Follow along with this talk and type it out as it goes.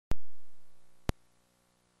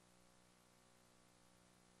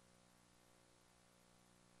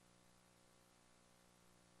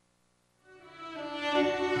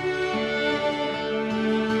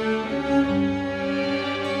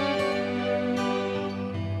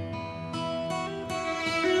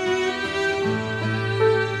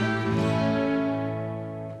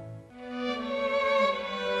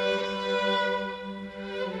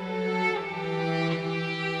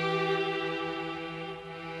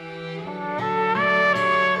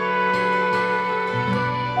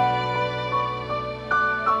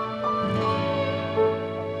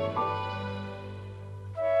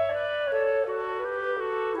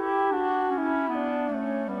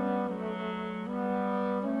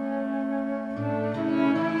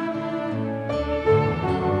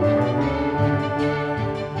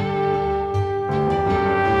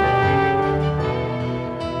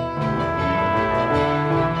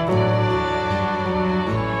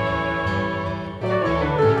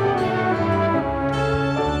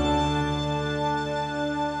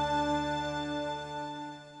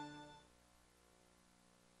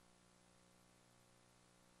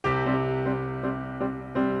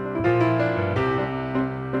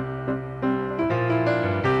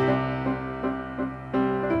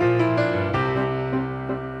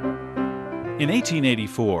In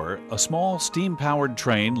 1884, a small steam-powered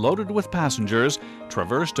train loaded with passengers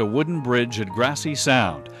traversed a wooden bridge at Grassy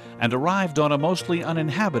Sound and arrived on a mostly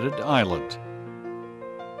uninhabited island.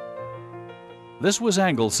 This was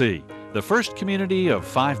Anglesey, the first community of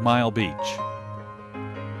 5 Mile Beach.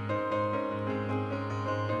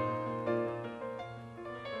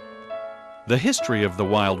 The history of the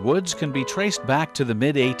Wildwoods can be traced back to the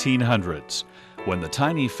mid-1800s, when the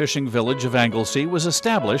tiny fishing village of Anglesey was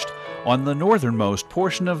established on the northernmost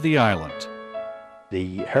portion of the island.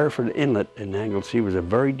 The Hereford Inlet in Anglesey was a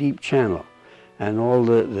very deep channel, and all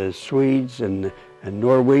the Swedes and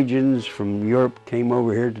Norwegians from Europe came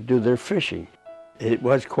over here to do their fishing. It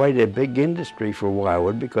was quite a big industry for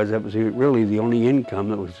Wildwood because that was really the only income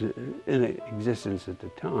that was in existence at the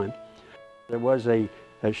time. There was a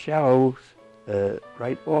shallow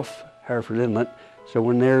right off Hereford Inlet, so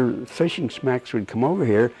when their fishing smacks would come over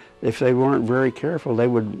here, if they weren't very careful, they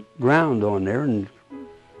would ground on there and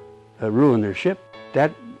ruin their ship.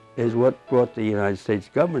 That is what brought the United States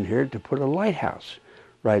government here to put a lighthouse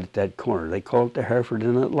right at that corner. They call it the Hereford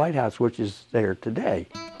Inlet Lighthouse, which is there today.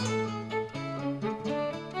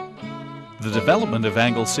 The development of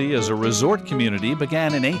Anglesey as a resort community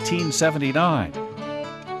began in 1879,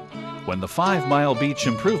 when the 5 Mile Beach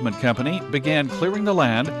Improvement Company began clearing the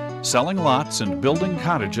land, selling lots and building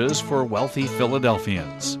cottages for wealthy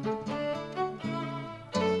Philadelphians.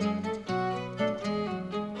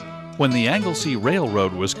 When the Anglesey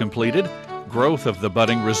Railroad was completed, growth of the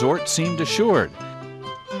budding resort seemed assured,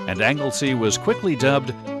 and Anglesey was quickly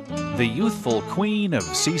dubbed the youthful queen of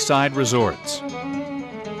seaside resorts.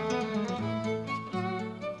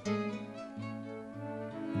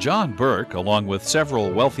 John Burke, along with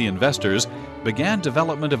several wealthy investors, began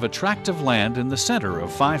development of attractive land in the center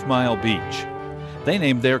of 5 Mile Beach. They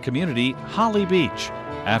named their community Holly Beach,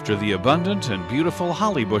 after the abundant and beautiful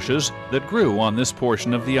holly bushes that grew on this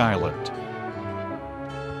portion of the island.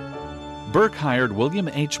 Burke hired William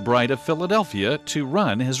H. Bright of Philadelphia to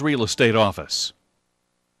run his real estate office.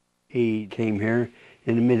 He came here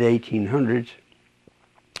in the mid-1800s,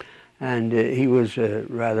 and he was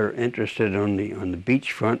rather interested on the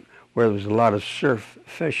beachfront, where there was a lot of surf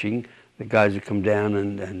fishing. The guys would come down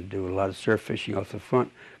and do a lot of surf fishing off the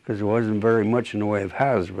front, because there wasn't very much in the way of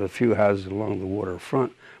houses. There were a few houses along the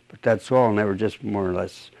waterfront, but that's all, and they were just more or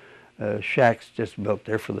less shacks just built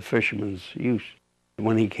there for the fishermen's use.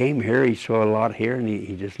 When he came here, he saw a lot here, and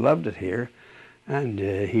he just loved it here, and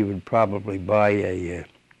he would probably buy a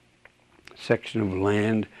section of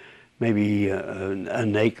land, maybe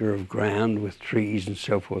an acre of ground with trees and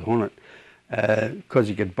so forth on it, because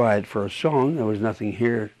he could buy it for a song. There was nothing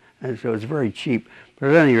here, and so it's very cheap. But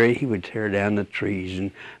at any rate, he would tear down the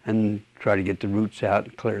trees and try to get the roots out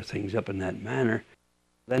and clear things up in that manner.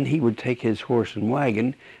 Then he would take his horse and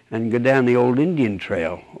wagon and go down the old Indian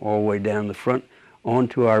trail all the way down the front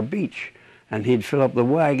onto our beach. And he'd fill up the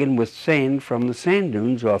wagon with sand from the sand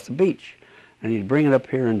dunes off the beach. And he'd bring it up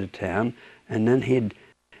here into town, and then he'd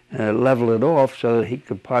level it off so that he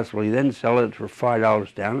could possibly then sell it for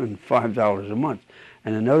 $5 down and $5 a month.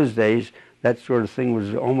 And in those days, that sort of thing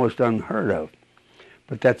was almost unheard of.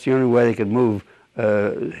 But that's the only way they could move.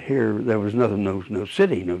 Here, there was nothing, no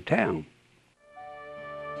city, no town.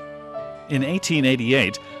 In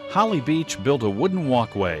 1888, Holly Beach built a wooden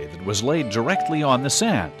walkway that was laid directly on the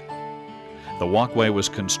sand. The walkway was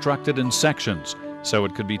constructed in sections, so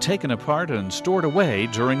it could be taken apart and stored away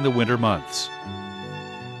during the winter months.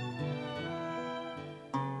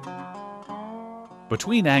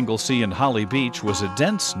 Between Anglesey and Holly Beach was a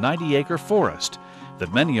dense 90-acre forest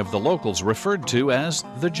that many of the locals referred to as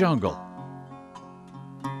the jungle.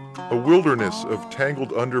 A wilderness of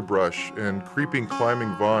tangled underbrush and creeping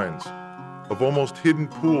climbing vines, of almost hidden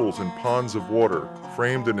pools and ponds of water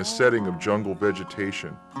framed in a setting of jungle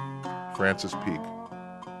vegetation. Francis Peak.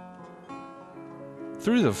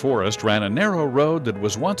 Through the forest ran a narrow road that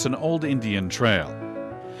was once an old Indian trail.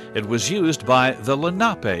 It was used by the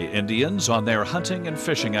Lenape Indians on their hunting and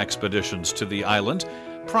fishing expeditions to the island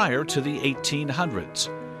prior to the 1800s.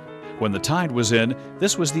 When the tide was in,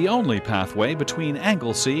 this was the only pathway between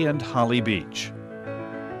Anglesey and Holly Beach.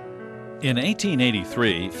 In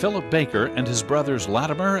 1883, Philip Baker and his brothers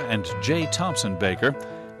Latimer and J. Thompson Baker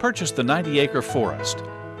purchased the 90-acre forest.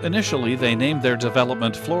 Initially, they named their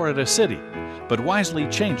development Florida City, but wisely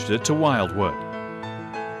changed it to Wildwood.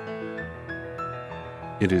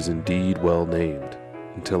 It is indeed well named.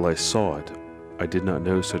 Until I saw it, I did not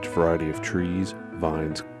know such variety of trees,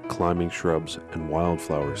 vines, climbing shrubs, and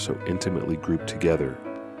wildflowers so intimately grouped together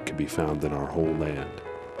can be found in our whole land.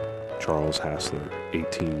 Charles Hassler,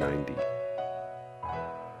 1890.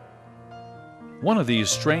 One of these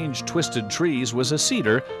strange twisted trees was a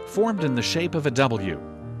cedar formed in the shape of a W.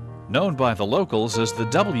 Known by the locals as the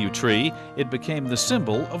W tree, it became the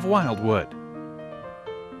symbol of Wildwood.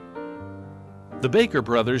 The Baker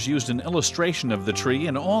brothers used an illustration of the tree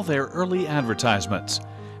in all their early advertisements,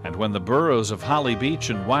 and when the boroughs of Holly Beach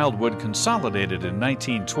and Wildwood consolidated in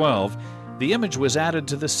 1912, the image was added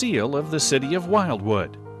to the seal of the city of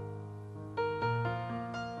Wildwood.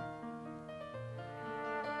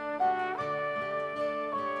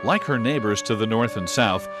 Like her neighbors to the north and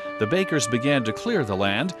south, the Bakers began to clear the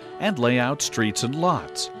land and lay out streets and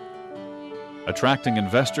lots. Attracting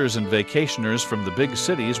investors and vacationers from the big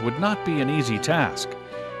cities would not be an easy task.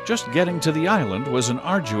 Just getting to the island was an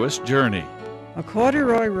arduous journey. A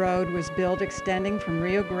corduroy road was built extending from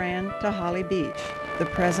Rio Grande to Holly Beach, the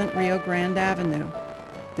present Rio Grande Avenue.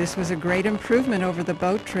 This was a great improvement over the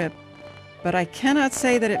boat trip, but I cannot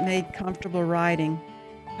say that it made comfortable riding.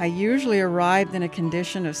 I usually arrived in a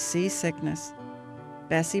condition of seasickness.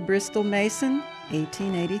 Bessie Bristol Mason,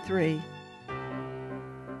 1883.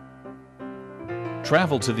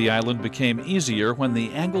 Travel to the island became easier when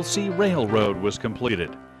the Anglesey Railroad was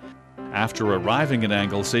completed. After arriving in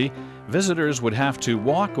Anglesey, visitors would have to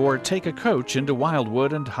walk or take a coach into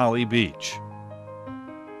Wildwood and Holly Beach.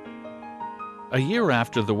 A year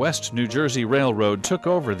after the West New Jersey Railroad took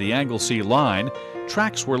over the Anglesey line,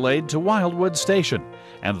 tracks were laid to Wildwood Station,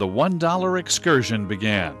 and the $1 excursion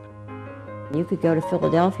began. You could go to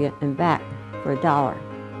Philadelphia and back for $1.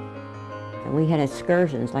 And we had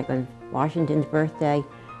excursions like on Washington's birthday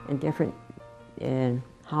and different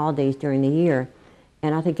holidays during the year.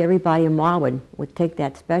 And I think everybody in Wildwood would take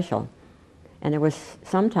that special. And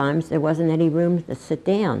sometimes there wasn't any room to sit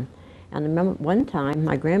down. And I remember one time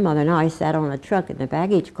my grandmother and I sat on a truck in the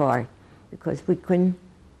baggage car because we couldn't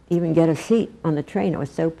even get a seat on the train. It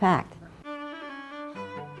was so packed.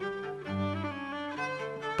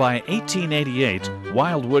 By 1888,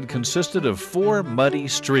 Wildwood consisted of 4 muddy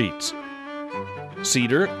streets: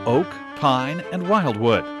 Cedar, Oak, Pine, and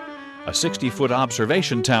Wildwood, a 60-foot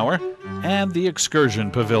observation tower, and the excursion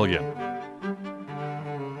pavilion.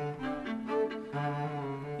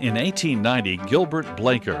 In 1890, Gilbert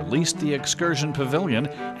Blaker leased the excursion pavilion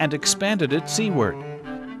and expanded it seaward.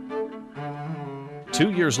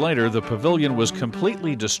 2 years later, the pavilion was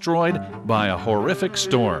completely destroyed by a horrific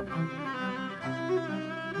storm.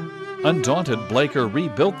 Undaunted, Blaker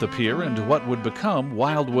rebuilt the pier into what would become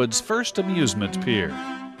Wildwood's first amusement pier.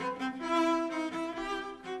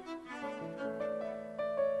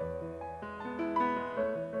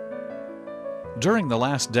 During the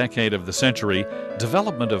last decade of the century,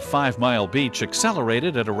 development of 5 Mile Beach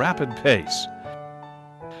accelerated at a rapid pace.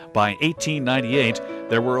 By 1898,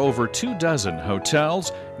 there were over 24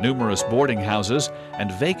 hotels, numerous boarding houses,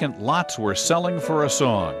 and vacant lots were selling for a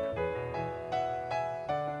song.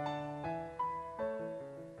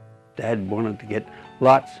 Dad wanted to get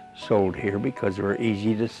lots sold here because they were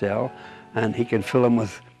easy to sell, and he could fill them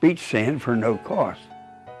with beach sand for no cost.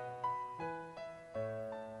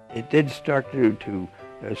 It did start to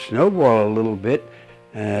snowball a little bit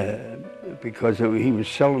because he was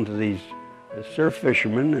selling to these surf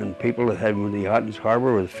fishermen and people that had in the Ottens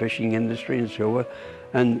Harbor with the fishing industry and so on.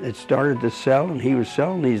 And it started to sell, and he was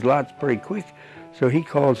selling these lots pretty quick. So he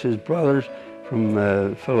calls his brothers from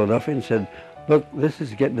Philadelphia and said, "Look, this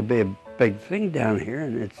is getting to be a big thing down here,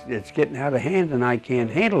 and it's getting out of hand, and I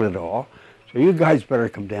can't handle it all. So you guys better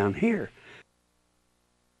come down here."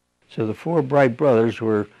 So the 4 Bright brothers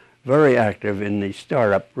were very active in the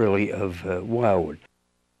startup, really, of Wildwood.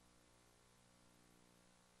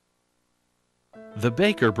 The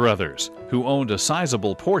Baker brothers, who owned a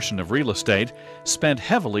sizable portion of real estate, spent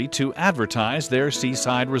heavily to advertise their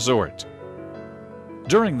seaside resort.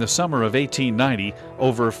 During the summer of 1890,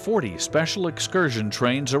 over 40 special excursion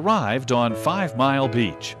trains arrived on 5 Mile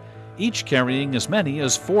Beach, each carrying as many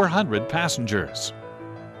as 400 passengers.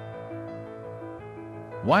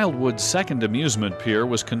 Wildwood's second amusement pier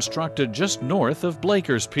was constructed just north of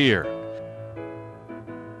Blaker's Pier.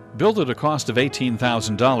 Built at a cost of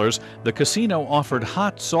 $18,000, the casino offered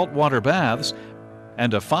hot saltwater baths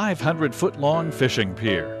and a 500-foot-long fishing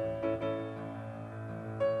pier.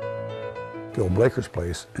 Gil Blaker's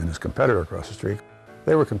place and his competitor across the street,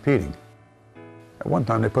 they were competing. At one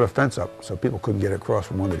time they put a fence up so people couldn't get across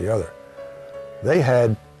from one to the other. They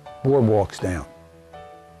had boardwalks down,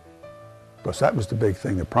 because that was the big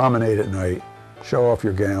thing, the promenade at night, show off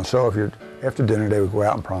your gown, show off your, after dinner they would go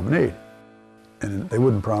out and promenade. And they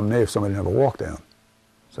wouldn't promenade if somebody didn't have a walk down.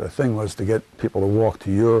 So the thing was to get people to walk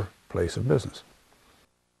to your place of business.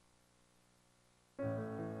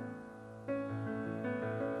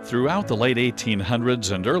 Throughout the late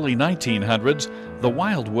 1800s and early 1900s, the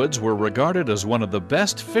Wildwoods were regarded as one of the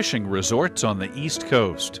best fishing resorts on the East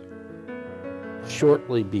Coast.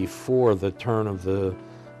 Shortly before the turn of the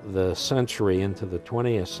century into the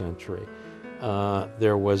 20th century,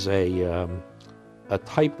 there was a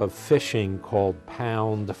type of fishing called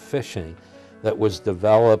pound fishing that was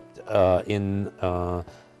developed in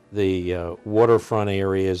the waterfront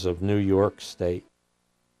areas of New York State.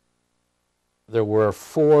 There were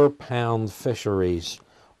 4 pound fisheries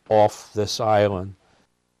off this island,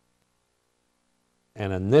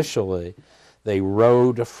 and initially they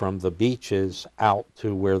rowed from the beaches out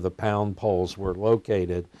to where the pound poles were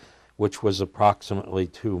located, which was approximately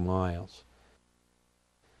 2 miles.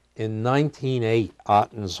 In 1908,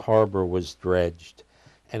 Otten's Harbor was dredged,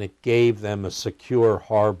 and it gave them a secure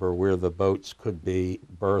harbor where the boats could be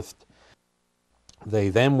berthed. They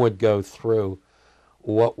then would go through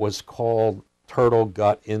what was called Turtle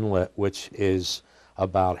Gut Inlet, which is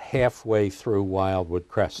about halfway through Wildwood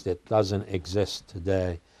Crest. It doesn't exist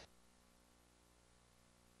today.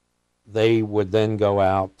 They would then go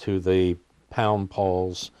out to the pound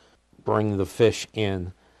poles, bring the fish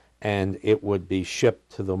in, and it would be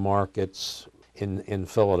shipped to the markets in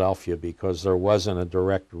Philadelphia, because there wasn't a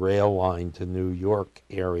direct rail line to New York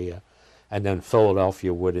area, and then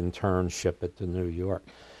Philadelphia would in turn ship it to New York.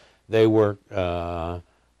 They were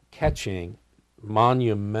catching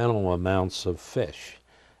monumental amounts of fish.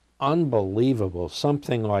 Unbelievable.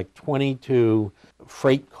 Something like 22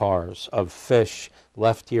 freight cars of fish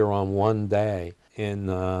left here on one day in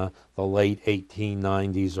the late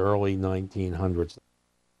 1890s, early 1900s.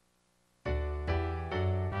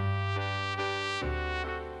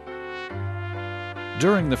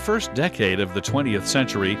 During the first decade of the 20th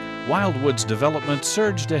century, Wildwood's development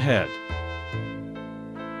surged ahead.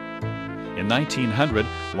 In 1900,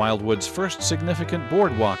 Wildwood's first significant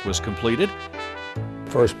boardwalk was completed.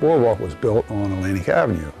 First boardwalk was built on Atlantic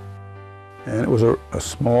Avenue, and it was a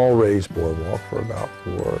small raised boardwalk for about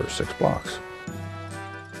 4 or 6 blocks.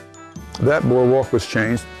 That boardwalk was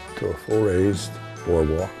changed to a full raised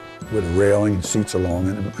boardwalk with railing and seats along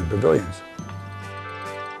it and pavilions.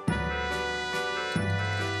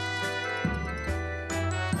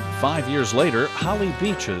 Five years later, Holly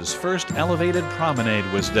Beach's first elevated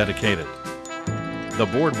promenade was dedicated. The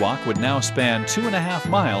boardwalk would now span 2.5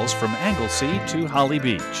 miles from Anglesey to Holly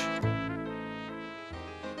Beach.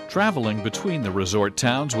 Traveling between the resort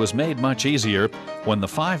towns was made much easier when the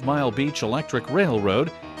 5-mile Beach Electric Railroad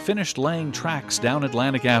finished laying tracks down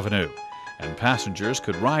Atlantic Avenue, and passengers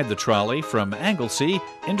could ride the trolley from Anglesey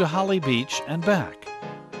into Holly Beach and back.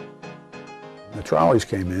 The trolleys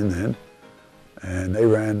came in then, and they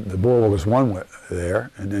ran, the boardwalk was one way there,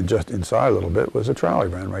 and then just inside a little bit was a trolley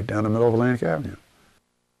ran right down the middle of Atlantic Avenue.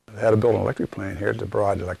 They had to build an electric plant here to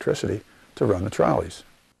provide electricity to run the trolleys.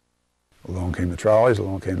 Along came the trolleys,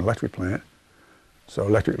 along came the electric plant. So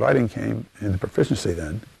electric lighting came into proficiency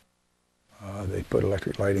then. They put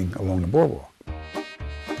electric lighting along the boardwalk.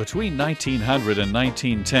 Between 1900 and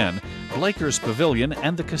 1910, Blaker's Pavilion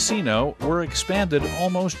and the casino were expanded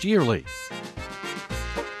almost yearly.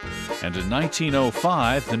 And in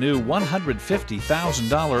 1905, the new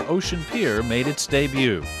 $150,000 Ocean Pier made its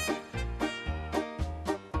debut.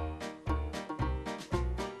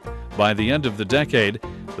 By the end of the decade,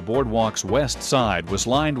 the boardwalk's west side was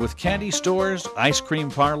lined with candy stores, ice cream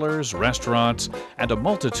parlors, restaurants, and a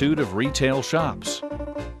multitude of retail shops.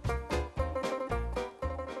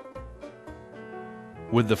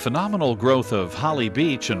 With the phenomenal growth of Holly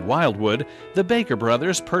Beach and Wildwood, the Baker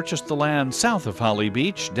brothers purchased the land south of Holly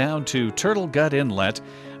Beach down to Turtle Gut Inlet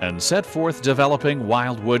and set forth developing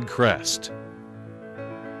Wildwood Crest.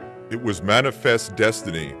 It was manifest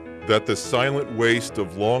destiny that the silent waste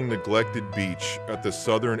of long-neglected beach at the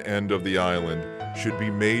southern end of the island should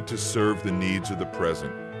be made to serve the needs of the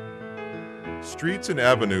present. Streets and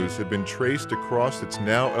avenues had been traced across its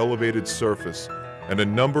now elevated surface, and a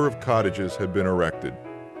number of cottages had been erected.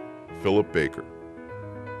 Philip Baker.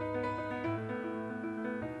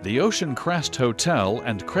 The Ocean Crest Hotel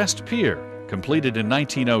and Crest Pier, completed in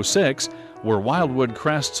 1906, were Wildwood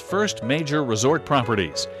Crest's first major resort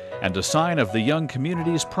properties and a sign of the young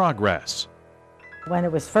community's progress. When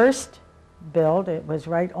it was first built, it was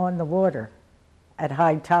right on the water. At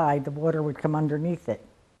high tide, the water would come underneath it.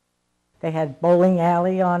 They had bowling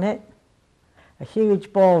alley on it, a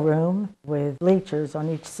huge ballroom with bleachers on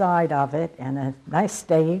each side of it and a nice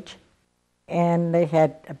stage. And they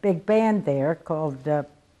had a big band there called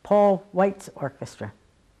Paul White's Orchestra.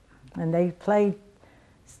 And they played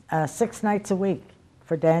 6 nights a week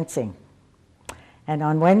for dancing. And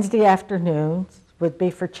on Wednesday afternoons would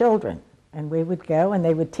be for children. And we would go and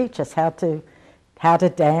they would teach us how to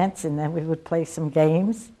dance, and then we would play some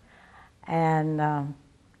games. And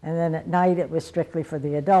then at night it was strictly for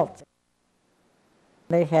the adults.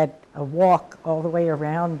 They had a walk all the way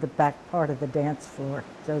around the back part of the dance floor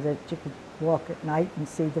so that you could walk at night and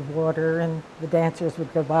see the water, and the dancers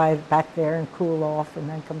would go by back there and cool off and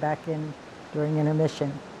then come back in during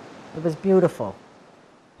intermission. It was beautiful.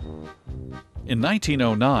 In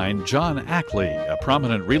 1909, John Ackley, a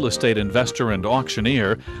prominent real estate investor and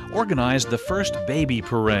auctioneer, organized the first baby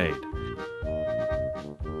parade.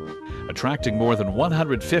 Attracting more than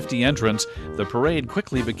 150 entrants, the parade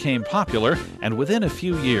quickly became popular, and within a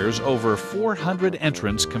few years, over 400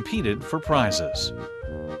 entrants competed for prizes.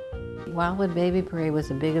 Wildwood Baby Parade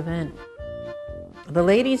was a big event. The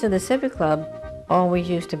ladies of the Civic Club always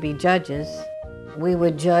used to be judges. We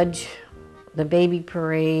would judge the baby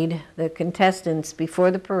parade, the contestants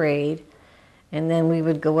before the parade, and then we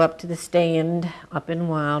would go up to the stand up in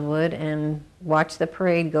Wildwood and watch the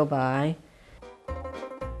parade go by.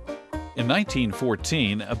 In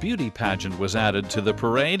 1914, a beauty pageant was added to the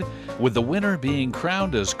parade, with the winner being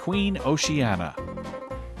crowned as Queen Oceana.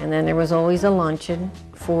 And then there was always a luncheon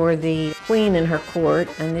for the queen and her court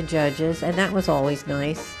and the judges, and that was always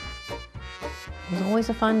nice. It was always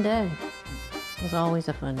a fun day. It was always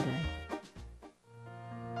a fun day.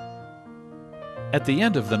 At the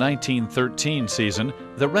end of the 1913 season,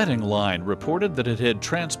 the Reading Line reported that it had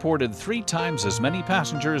transported 3 times as many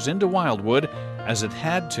passengers into Wildwood as it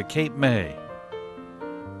had to Cape May.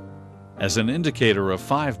 As an indicator of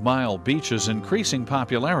 5 Mile Beach's increasing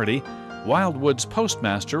popularity, Wildwood's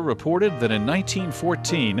postmaster reported that in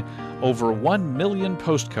 1914, over 1 million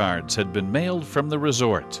postcards had been mailed from the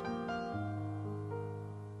resort.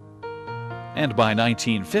 And by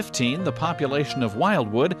 1915, the population of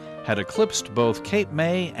Wildwood had eclipsed both Cape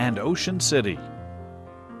May and Ocean City.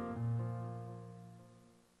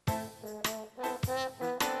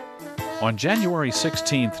 On January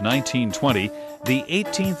 16, 1920, the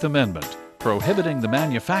 18th Amendment, prohibiting the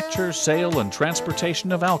manufacture, sale, and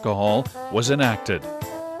transportation of alcohol, was enacted.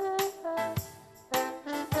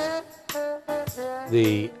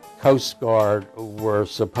 The Coast Guard were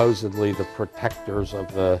supposedly the protectors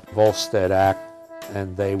of the Volstead Act,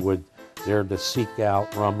 and they were there to seek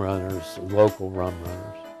out rum runners, local rum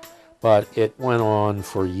runners. But it went on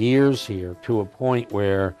for years here, to a point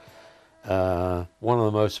where one of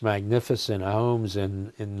the most magnificent homes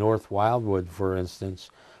in North Wildwood, for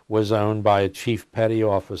instance, was owned by a chief petty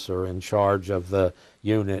officer in charge of the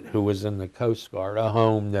unit who was in the Coast Guard, a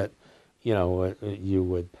home that, you know, you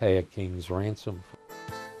would pay a king's ransom for.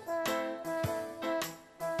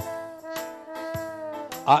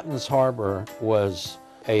 Otten's Harbor was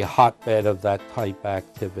a hotbed of that type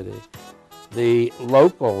activity. The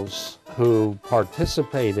locals who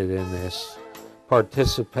participated in this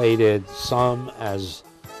participated, some as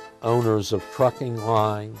owners of trucking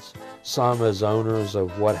lines, some as owners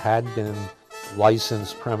of what had been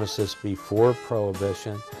licensed premises before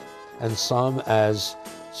Prohibition, and some as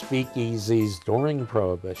speakeasies during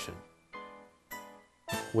Prohibition.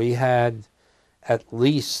 We had at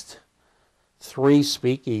least 3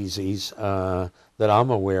 speakeasies that I'm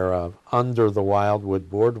aware of under the Wildwood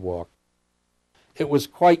Boardwalk. It was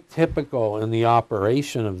quite typical in the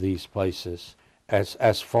operation of these places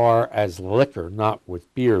as far as liquor, not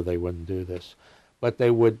with beer, they wouldn't do this, but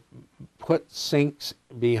they would put sinks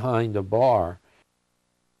behind a bar.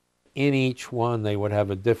 In each one, they would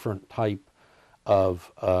have a different type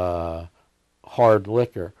of hard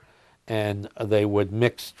liquor, and they would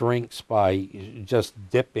mix drinks by just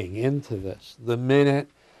dipping into this. The minute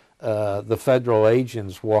the federal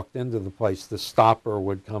agents walked into the place, the stopper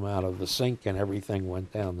would come out of the sink and everything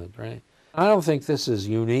went down the drain. I don't think this is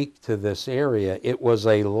unique to this area. It was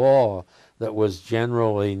a law that was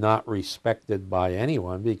generally not respected by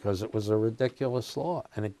anyone because it was a ridiculous law,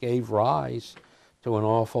 and it gave rise to an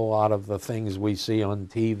awful lot of the things we see on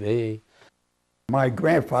TV. My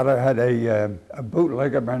grandfather had a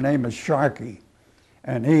bootlegger by the name of Sharkey,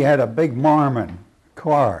 and he had a big Marmon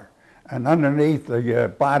car, and underneath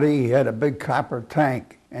the body he had a big copper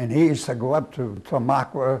tank, and he used to go up to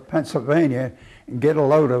Tamaqua, Pennsylvania, and get a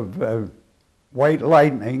load of white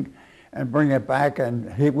lightning and bring it back,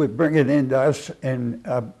 and he would bring it into us in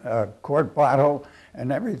a quart bottle,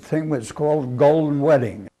 and everything was called Golden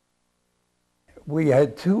Wedding. We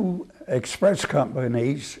had 2 express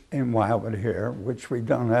companies in Wildwood here, which we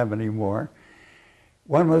don't have anymore.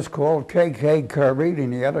 One was called K.K. Kirby,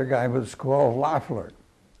 and the other guy was called Loeffler.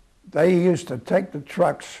 They used to take the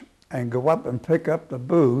trucks and go up and pick up the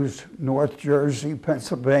booze, North Jersey,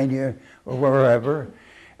 Pennsylvania, or wherever,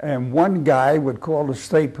 And one guy would call the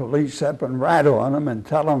state police up and rat on him and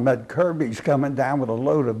tell them that Kirby's coming down with a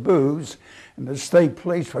load of booze. And the state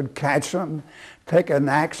police would catch him, take an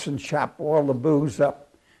axe and chop all the booze up,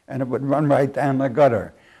 and it would run right down the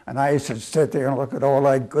gutter. And I used to sit there and look at all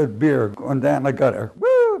that good beer going down the gutter.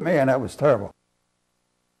 Woo, man, that was terrible.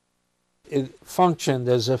 It functioned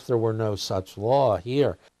as if there were no such law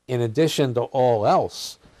here. In addition to all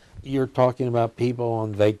else, you're talking about people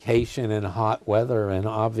on vacation in hot weather, and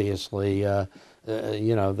obviously,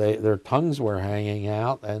 you know, their tongues were hanging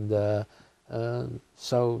out, and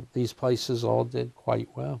so these places all did quite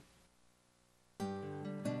well.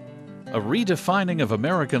 A redefining of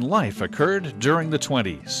American life occurred during the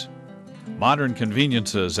 20s. Modern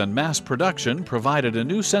conveniences and mass production provided a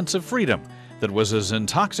new sense of freedom that was as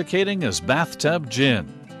intoxicating as bathtub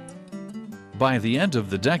gin. By the end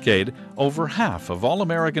of the decade, over half of all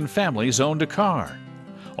American families owned a car.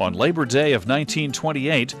 On Labor Day of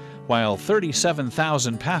 1928, while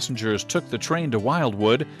 37,000 passengers took the train to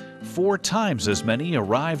Wildwood, 4 times as many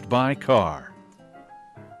arrived by car.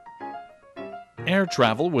 Air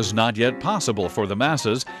travel was not yet possible for the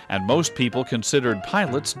masses, and most people considered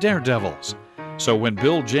pilots daredevils. So when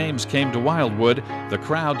Bill James came to Wildwood, the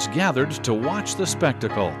crowds gathered to watch the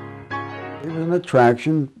spectacle. He was an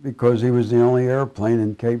attraction because he was the only airplane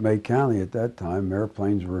in Cape May County at that time.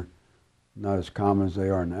 Airplanes were not as common as they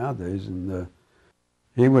are nowadays, and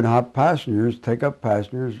he would hop passengers, take up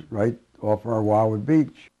passengers right off our Wildwood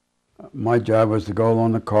Beach. My job was to go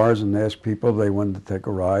along the cars and ask people if they wanted to take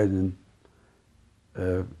a ride in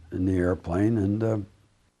the airplane, and in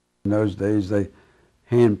those days they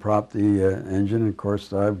hand-propped the engine. Of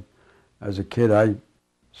course, as a kid, I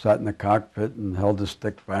sat in the cockpit and held the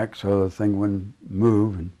stick back so the thing wouldn't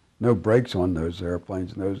move, and no brakes on those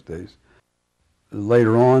airplanes in those days.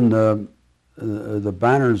 Later on, the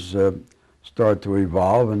banners started to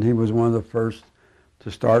evolve, and he was one of the first to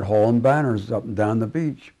start hauling banners up and down the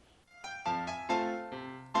beach.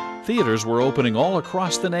 Theaters were opening all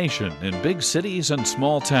across the nation in big cities and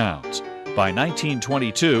small towns. By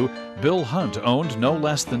 1922, Bill Hunt owned no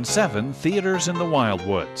less than 7 theaters in the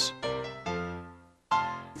Wildwoods.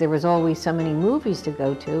 There was always so many movies to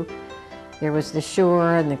go to. There was the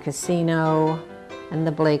Shore and the Casino and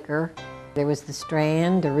the Blaker. There was the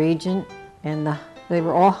Strand, the Regent, and they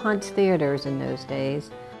were all Hunt's theaters in those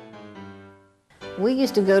days. We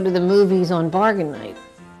used to go to the movies on bargain night.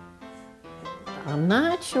 I'm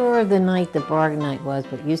not sure of the night the bargain night was,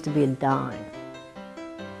 but it used to be a dime.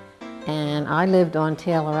 And I lived on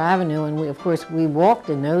Taylor Avenue, and of course we walked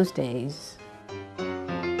in those days.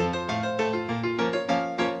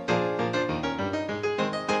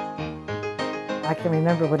 I can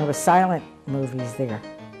remember when it was silent movies there.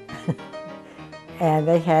 And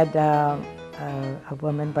they had a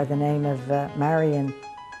woman by the name of Marion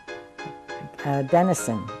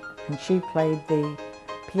Dennison, and she played the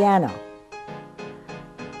piano.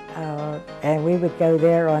 And we would go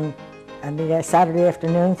there on the Saturday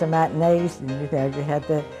afternoons, the matinees, and you had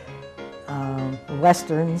the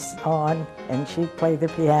westerns on, and she'd play the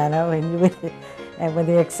piano, and and when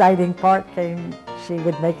the exciting part came, she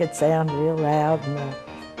would make it sound real loud, and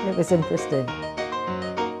it was interesting.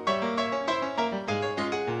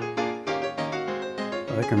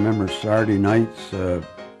 I can remember Saturday nights,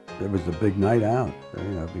 it was a big night out, you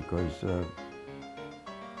know, because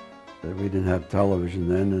we didn't have television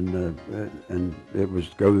then, and it was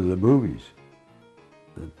go to the movies.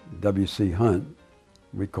 W.C. Hunt,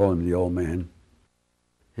 we call him the old man,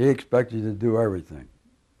 he expected you to do everything.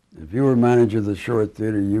 If you were manager of the Shore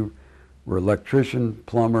Theater, you were electrician,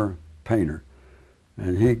 plumber, painter.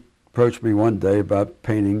 And he approached me one day about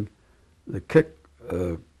painting the kick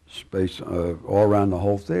space all around the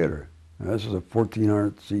whole theater. Now, this is a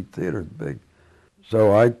 1,400-seat theater, big.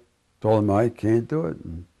 So I told him I can't do it.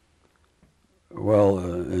 And,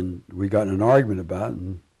 and we got in an argument about it,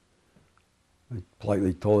 and I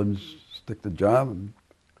politely told him to stick the job and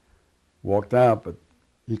walked out. But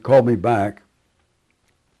he called me back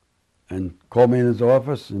and called me in his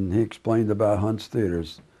office, and he explained about Hunt's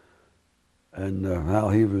Theaters and how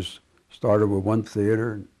he was started with one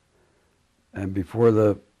theater, and before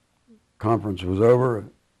the conference was over,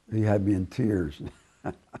 he had me in tears.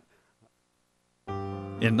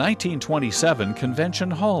 In 1927,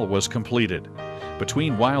 Convention Hall was completed.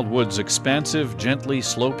 Between Wildwood's expansive, gently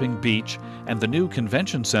sloping beach and the new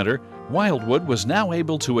convention center, Wildwood was now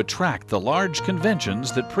able to attract the large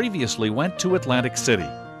conventions that previously went to Atlantic City.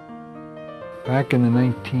 Back in the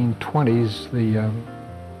 1920s, the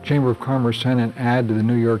Chamber of Commerce sent an ad to the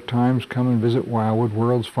New York Times, "Come and visit Wildwood,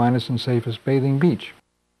 world's finest and safest bathing beach."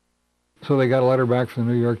 So they got a letter back from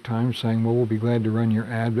the New York Times saying, well, we'll be glad to run your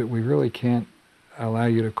ad, but we really can't allow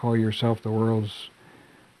you to call yourself the world's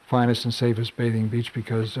finest and safest bathing beach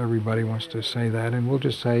because everybody wants to say that, and we'll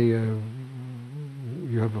just say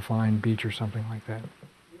you have a fine beach or something like that.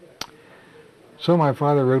 So my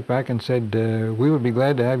father wrote back and said, we would be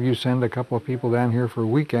glad to have you send a couple of people down here for a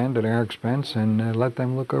weekend at our expense and let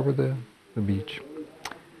them look over the beach.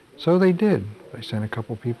 So they did. They sent a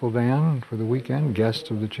couple people down for the weekend, guests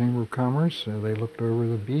of the Chamber of Commerce. They looked over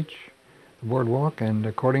the beach, the boardwalk, and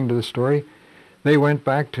according to the story, they went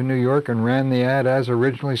back to New York and ran the ad as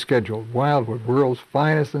originally scheduled. Wildwood, world's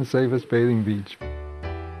finest and safest bathing beach.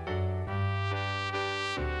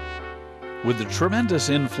 With the tremendous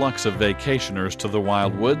influx of vacationers to the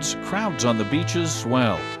Wildwoods, crowds on the beaches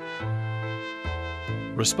swelled.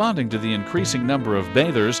 Responding to the increasing number of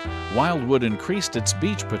bathers, Wildwood increased its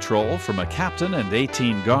beach patrol from a captain and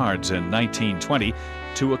 18 guards in 1920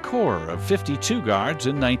 to a corps of 52 guards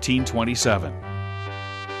in 1927.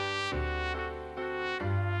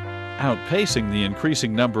 Outpacing the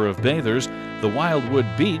increasing number of bathers, the Wildwood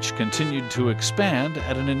Beach continued to expand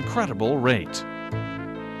at an incredible rate.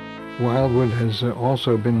 Wildwood has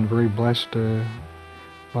also been very blessed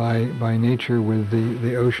by nature with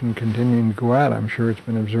the ocean continuing to go out. I'm sure it's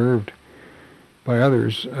been observed by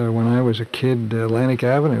others. When I was a kid, Atlantic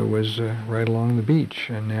Avenue was right along the beach,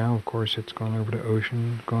 and now, of course, it's gone over to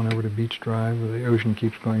Ocean, gone over to Beach Drive, where the ocean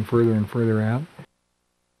keeps going further and further out.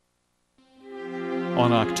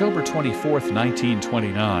 On October 24,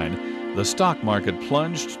 1929, the stock market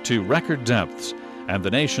plunged to record depths, and the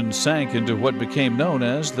nation sank into what became known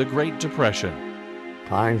as the Great Depression.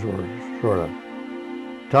 Times were sort of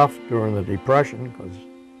tough during the Depression because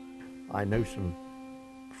I knew some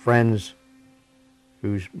friends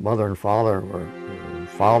whose mother and father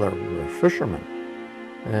were fishermen,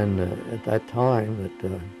 and at that time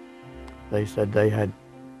that they said they had,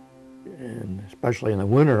 and especially in the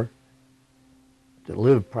winter, to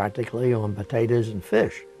live practically on potatoes and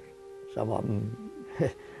fish. Some of them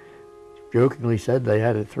jokingly said they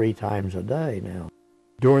had it 3 times a day now.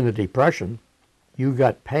 During the Depression, you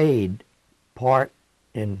got paid part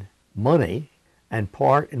in money and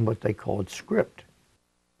part in what they called script.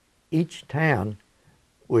 Each town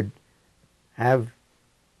would have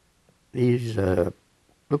these,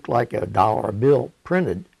 looked like a dollar bill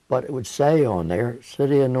printed, but it would say on there,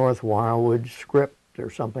 City of North Wildwood script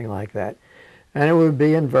or something like that. And it would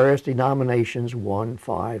be in various denominations, 1,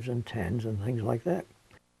 5s, and 10s, and things like that.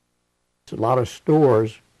 So a lot of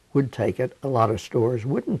stores would take it, a lot of stores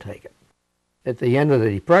wouldn't take it. At the end of the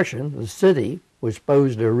Depression, the city was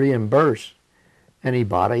supposed to reimburse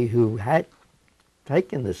anybody who had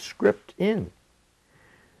taken the script in,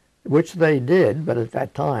 which they did, but at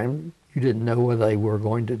that time, you didn't know whether they were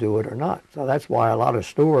going to do it or not. So that's why a lot of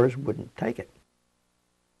stores wouldn't take it.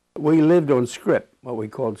 We lived on script, what we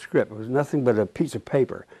called script. It was nothing but a piece of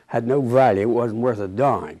paper. Had no value. It wasn't worth a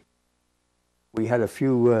dime. We had a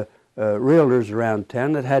few realtors around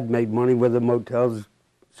town that had made money with the motels and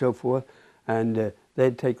so forth, and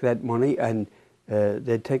they'd take that money and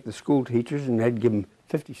they'd take the school teachers and they'd give them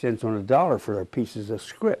 50 cents on a dollar for their pieces of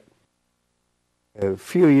script. A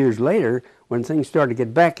few years later, when things started to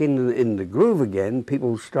get back in the groove again,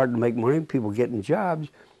 people started to make money, people getting jobs,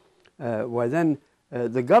 why then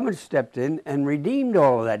the government stepped in and redeemed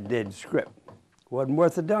all of that dead script. It wasn't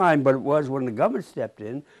worth a dime, but it was when the government stepped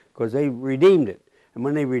in because they redeemed it. And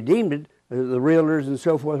when they redeemed it, the realtors and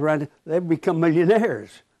so forth around it, they've become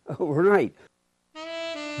millionaires overnight.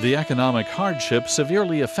 The economic hardship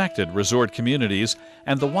severely affected resort communities,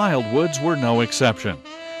 and the Wildwoods were no exception.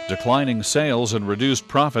 Declining sales and reduced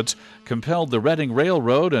profits compelled the Reading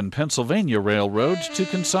Railroad and Pennsylvania Railroad to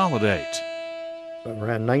consolidate.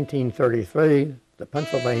 Around 1933, the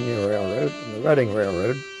Pennsylvania Railroad and the Reading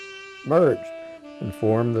Railroad merged and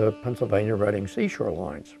formed the Pennsylvania-Reading Seashore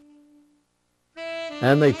Lines.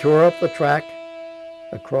 And they tore up the track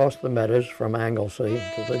across the meadows from Anglesey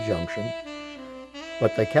to the junction,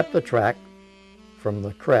 but they kept the track from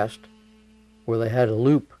the crest where they had a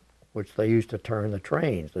loop which they used to turn the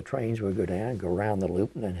trains. The trains would go down, go around the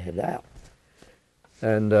loop, and then head out.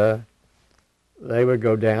 And they would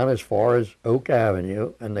go down as far as Oak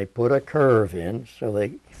Avenue, and they put a curve in, so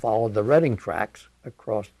they followed the Reading tracks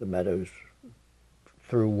across the meadows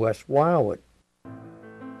through West Wildwood.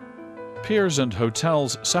 Piers and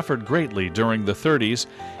hotels suffered greatly during the 30s,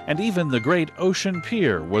 and even the great Ocean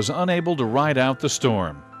Pier was unable to ride out the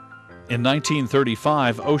storm. In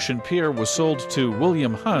 1935, Ocean Pier was sold to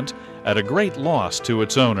William Hunt at a great loss to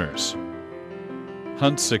its owners.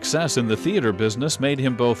 Hunt's success in the theater business made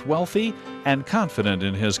him both wealthy and confident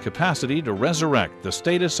in his capacity to resurrect the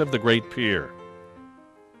status of the Great Pier.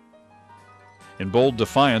 In bold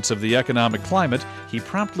defiance of the economic climate, he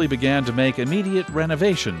promptly began to make immediate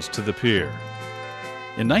renovations to the pier.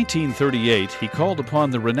 In 1938, he called upon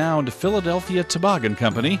the renowned Philadelphia Toboggan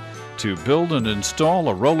Company to build and install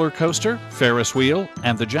a roller coaster, Ferris wheel,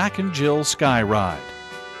 and the Jack and Jill Sky Ride.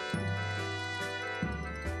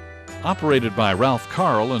 Operated by Ralph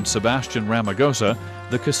Carl and Sebastian Ramagosa,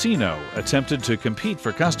 the casino attempted to compete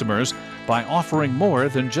for customers by offering more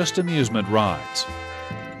than just amusement rides.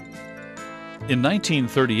 In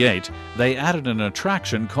 1938, they added an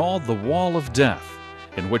attraction called the Wall of Death,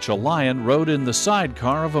 in which a lion rode in the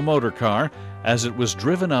sidecar of a motor car as it was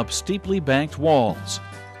driven up steeply banked walls.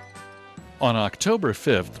 On October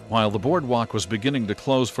 5th, while the boardwalk was beginning to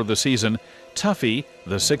close for the season, Tuffy,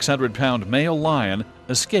 the 600-pound male lion,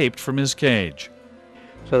 escaped from his cage.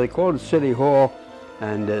 So they called City Hall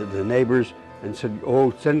and the neighbors and said,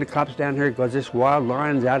 oh, send the cops down here because this wild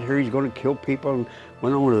lion's out here, he's going to kill people, and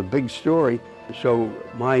went on with a big story. So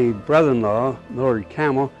my brother-in-law, Lord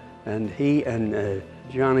Camel, and he and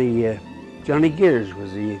Johnny Gears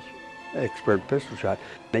was the expert pistol shot.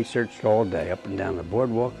 They searched all day up and down the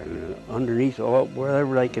boardwalk and underneath,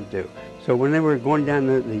 wherever they could do. So when they were going down,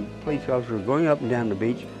 the police officers were going up and down the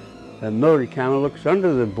beach, the military camera looks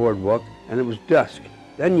under the boardwalk and it was dusk.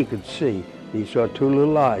 Then you could see, and you saw two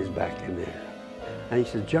little eyes back in there. And he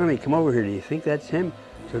said, Johnny, come over here, do you think that's him?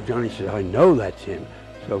 So Johnny said, I know that's him.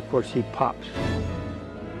 So of course he pops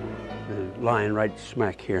the lion right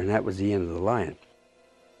smack here, and that was the end of the lion.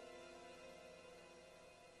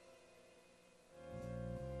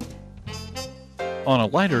 On a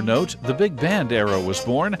lighter note, the big band era was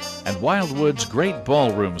born, and Wildwood's great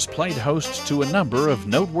ballrooms played host to a number of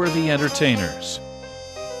noteworthy entertainers.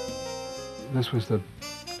 This was the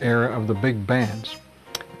era of the big bands,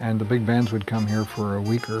 and the big bands would come here for a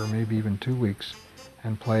week or maybe even 2 weeks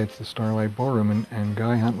and play at the Starlight Ballroom, and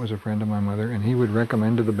Guy Hunt was a friend of my mother, and he would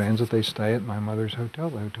recommend to the bands that they stay at my mother's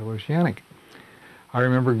hotel, the Hotel Oceanic. I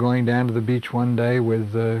remember going down to the beach one day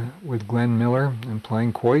with Glenn Miller and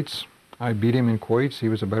playing quoits. I beat him in quoits. He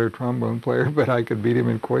was a better trombone player, but I could beat him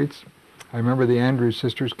in quoits. I remember the Andrews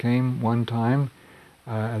sisters came one time.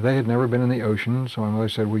 They had never been in the ocean, so my mother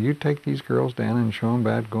said, will you take these girls down and show them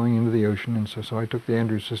about going into the ocean? And so I took the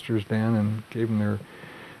Andrews sisters down and gave them their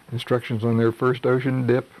instructions on their first ocean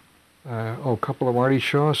dip. A couple of Artie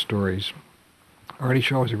Shaw stories. Artie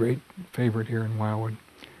Shaw was a great favorite here in Wildwood,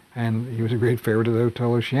 and he was a great favorite of the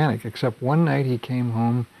Hotel Oceanic, except one night he came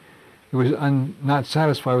home. He was not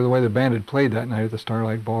satisfied with the way the band had played that night at the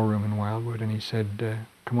Starlight Ballroom in Wildwood, and he said,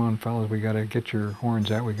 come on, fellas, we got to get your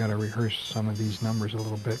horns out. We got to rehearse some of these numbers a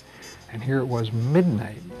little bit. And here it was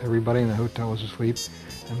midnight. Everybody in the hotel was asleep,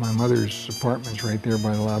 and my mother's apartment's right there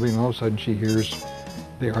by the lobby, and all of a sudden she hears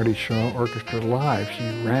the Artie Shaw Orchestra live. She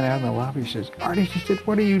ran out in the lobby. She says, Artie, she said,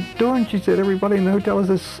 what are you doing? She said, everybody in the hotel is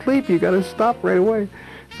asleep. You got to stop right away.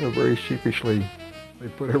 So very sheepishly, they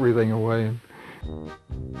put everything away.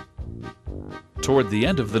 Toward the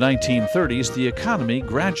end of the 1930s, the economy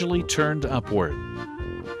gradually turned upward.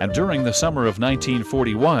 And during the summer of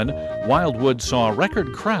 1941, Wildwood saw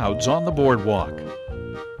record crowds on the boardwalk.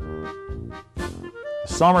 The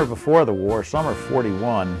summer before the war, summer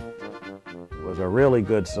 41, was a really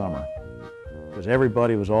good summer because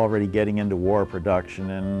everybody was already getting into war production,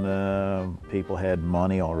 and people had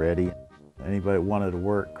money already. Anybody that wanted to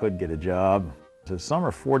work could get a job. So summer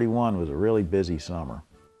 41 was a really busy summer.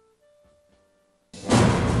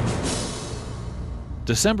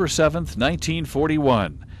 December 7th,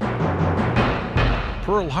 1941.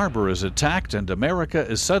 Pearl Harbor is attacked and America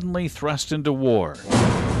is suddenly thrust into war.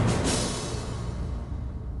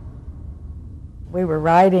 We were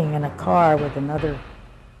riding in a car with another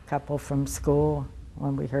couple from school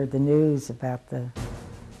when we heard the news about the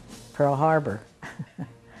Pearl Harbor.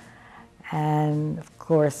 And of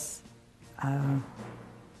course,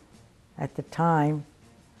 at the time,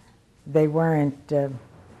 they weren't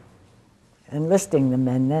enlisting the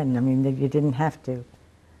men then. I mean, you didn't have to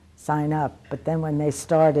sign up. But then when they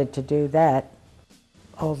started to do that,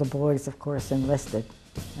 all the boys, of course, enlisted.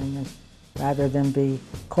 And then, rather than be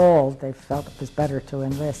called, they felt it was better to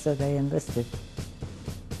enlist, so they enlisted.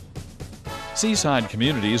 Seaside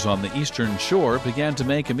communities on the eastern shore began to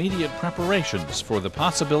make immediate preparations for the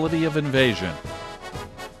possibility of invasion.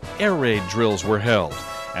 Air raid drills were held,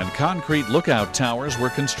 and concrete lookout towers were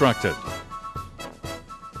constructed.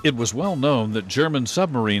 It was well known that German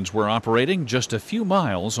submarines were operating just a few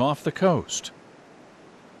miles off the coast.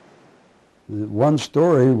 One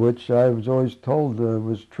story, which I was always told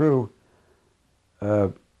was true,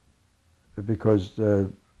 because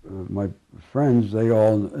my friends, they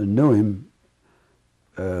all knew him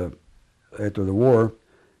after the war,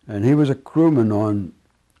 and he was a crewman on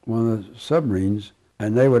one of the submarines,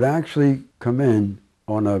 and they would actually come in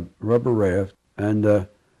on a rubber raft and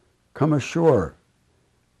come ashore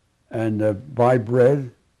and buy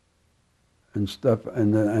bread and stuff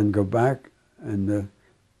and go back, and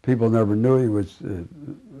people never knew he was a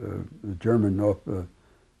German off a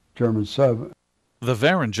German sub. The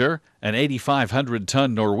Varinger, an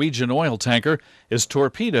 8,500-ton Norwegian oil tanker, is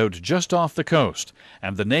torpedoed just off the coast,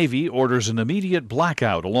 and the Navy orders an immediate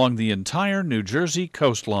blackout along the entire New Jersey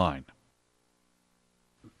coastline.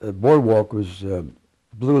 The boardwalk was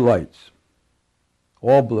blue lights,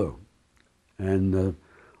 all blue, and a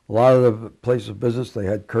lot of the places of business, they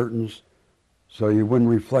had curtains so you wouldn't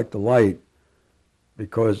reflect the light,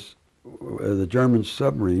 because the German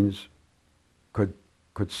submarines could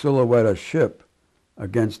silhouette a ship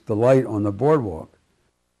against the light on the boardwalk.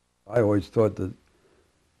 I always thought that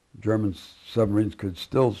German submarines could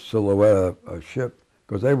still silhouette a ship,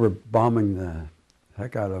 because they were bombing the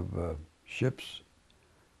heck out of ships,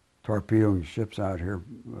 torpedoing ships out here,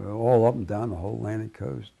 all up and down the whole Atlantic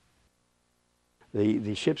coast.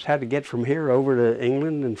 The ships had to get from here over to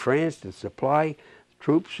England and France to supply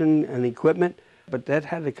troops and equipment, but that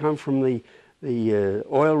had to come from the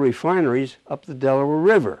oil refineries up the Delaware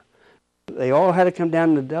River. They all had to come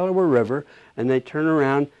down the Delaware River, and they turn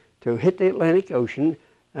around to hit the Atlantic Ocean,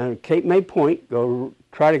 Cape May Point,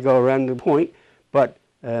 try to go around the point, but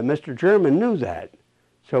Mr. German knew that.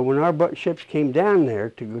 So when our ships came down there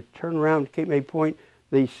to turn around Cape May Point,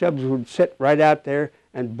 the subs would sit right out there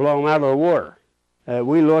and blow them out of the water.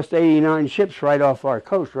 We lost 89 ships right off our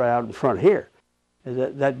coast, right out in front here.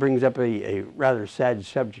 That brings up a rather sad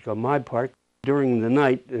subject on my part. During the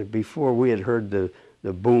night, before we had heard the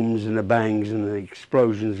booms and the bangs and the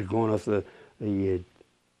explosions going off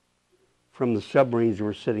from the submarines that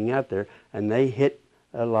were sitting out there, and they hit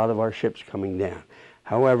a lot of our ships coming down.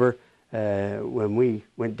 However, when we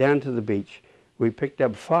went down to the beach, we picked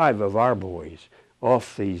up 5 of our boys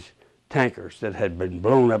off these tankers that had been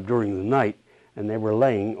blown up during the night, and they were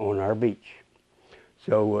laying on our beach.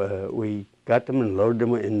 So we got them and loaded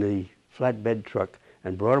them in the flatbed truck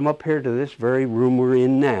and brought them up here to this very room we're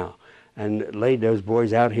in now, and laid those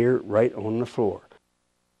boys out here right on the floor.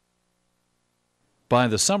 By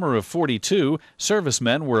the summer of '42,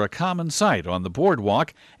 servicemen were a common sight on the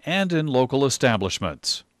boardwalk and in local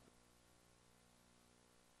establishments.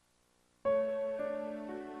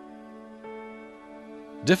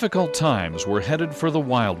 Difficult times were headed for the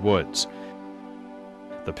Wildwoods.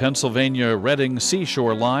 The Pennsylvania Reading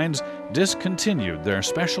Seashore Lines discontinued their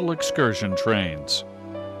special excursion trains.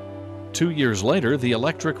 2 years later, the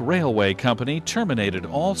Electric Railway Company terminated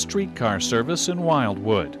all streetcar service in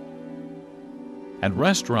Wildwood. And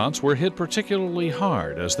restaurants were hit particularly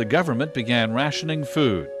hard as the government began rationing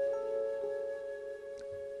food.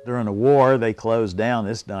 During the war, they closed down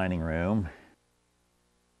this dining room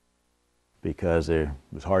because it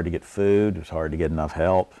was hard to get food, it was hard to get enough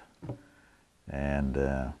help. And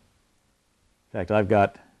in fact, I've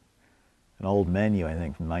got an old menu, I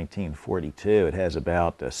think from 1942. It has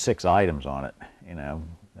about 6 items on it, you know,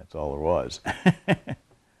 that's all there was.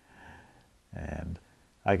 And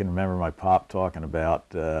I can remember my pop talking about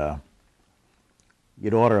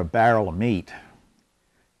you'd order a barrel of meat.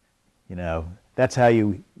 You know, that's how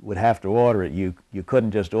you would have to order it. You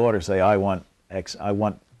couldn't just order, say, I want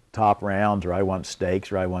top rounds, or I want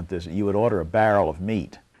steaks, or I want this. You would order a barrel of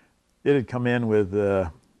meat. It'd come in with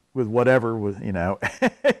whatever was, you know,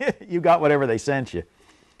 you got whatever they sent you.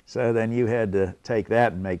 So then you had to take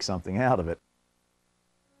that and make something out of it.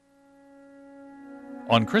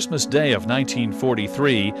 On Christmas Day of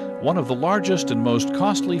 1943, one of the largest and most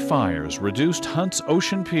costly fires reduced Hunt's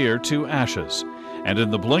Ocean Pier to ashes, and in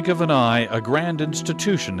the blink of an eye, a grand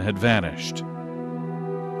institution had vanished.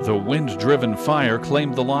 The wind-driven fire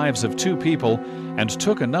claimed the lives of 2 people and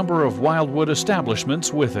took a number of Wildwood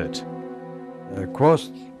establishments with it.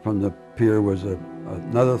 Across from the pier was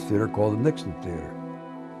another theater called the Nixon Theater.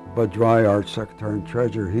 Bud Dry, our Secretary and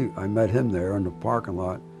Treasurer, I met him there in the parking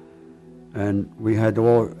lot, and we had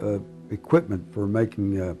all equipment for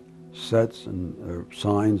making sets and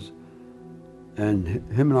signs, and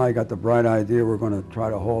him and I got the bright idea we're going to try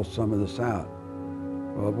to haul some of this out.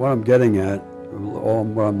 Well, what I'm getting at,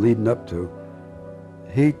 what I'm leading up to,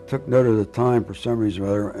 he took note of the time for some reason or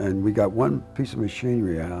other, and we got one piece of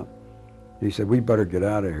machinery out. He said, we better get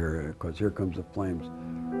out of here because here comes the flames.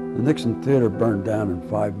 The Nixon Theater burned down in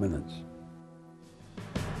 5 minutes.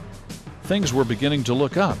 Things were beginning to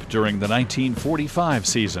look up during the 1945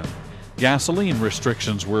 season. Gasoline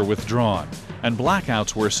restrictions were withdrawn, and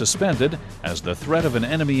blackouts were suspended as the threat of an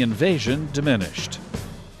enemy invasion diminished.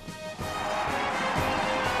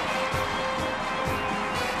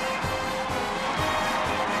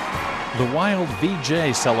 The wild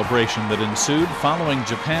VJ celebration that ensued following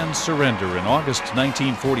Japan's surrender in August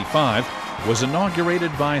 1945 was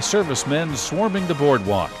inaugurated by servicemen swarming the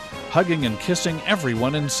boardwalk, hugging and kissing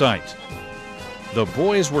everyone in sight. The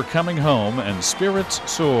boys were coming home and spirits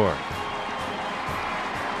soared.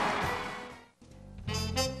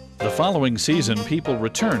 The following season, people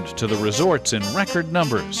returned to the resorts in record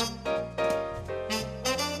numbers.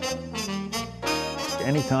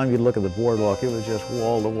 Anytime you look at the boardwalk, it was just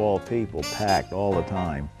wall-to-wall people, packed all the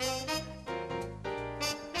time.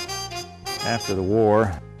 After the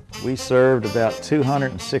war, we served about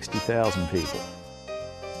 260,000 people.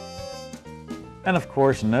 And of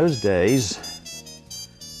course, in those days,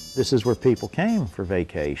 this is where people came for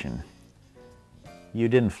vacation. You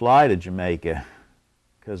didn't fly to Jamaica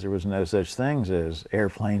because there was no such things as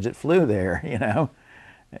airplanes that flew there, you know.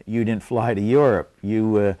 You didn't fly to Europe.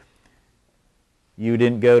 You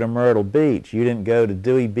didn't go to Myrtle Beach. You didn't go to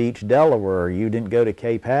Dewey Beach, Delaware. You didn't go to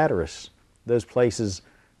Cape Hatteras. Those places,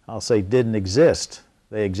 I'll say, didn't exist.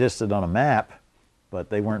 They existed on a map,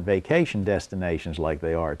 but they weren't vacation destinations like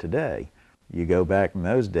they are today. You go back in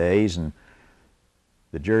those days and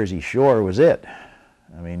the Jersey Shore was it.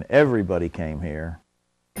 I mean, everybody came here.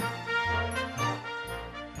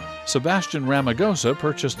 Sebastian Ramagosa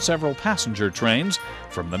purchased several passenger trains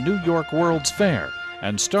from the New York World's Fair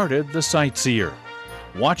and started the Sightseer.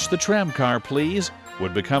 "Watch the tram car, please,"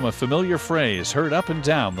 would become a familiar phrase heard up and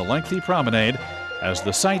down the lengthy promenade as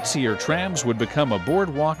the Sightseer trams would become a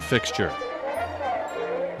boardwalk fixture.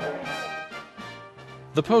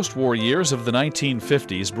 The post-war years of the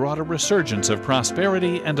 1950s brought a resurgence of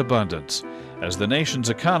prosperity and abundance as the nation's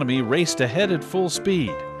economy raced ahead at full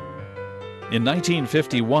speed. In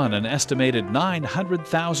 1951, an estimated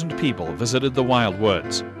 900,000 people visited the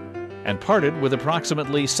Wildwoods and parted with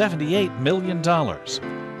approximately $78 million.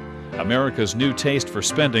 America's new taste for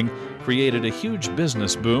spending created a huge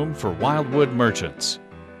business boom for Wildwood merchants.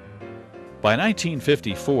 By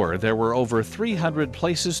 1954, there were over 300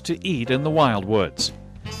 places to eat in the Wildwoods.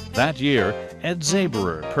 That year, Ed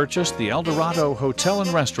Zaberer purchased the Eldorado Hotel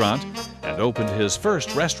and Restaurant and opened his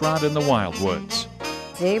first restaurant in the Wildwoods.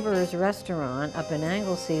 Zaberer's restaurant up in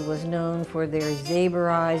Anglesey was known for their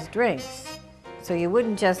Zaberized drinks. So you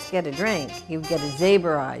wouldn't just get a drink, you'd get a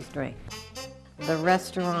Zaberized drink. The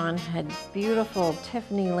restaurant had beautiful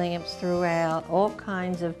Tiffany lamps throughout, all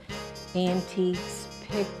kinds of antiques,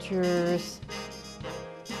 pictures.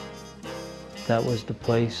 That was the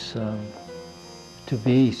place to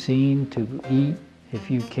be seen, to eat,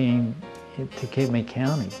 if you came to Cape May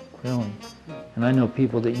County, really. And I know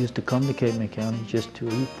people that used to come to Cape May County just to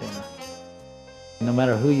eat there. No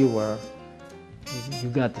matter who you were, you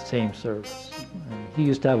got the same service. And he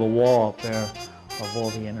used to have a wall up there of all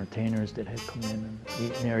the entertainers that had come in and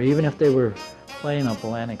eaten there, even if they were playing up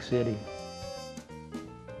Atlantic City.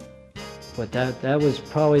 But that was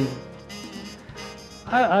probably,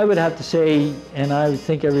 I would have to say, and I would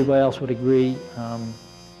think everybody else would agree,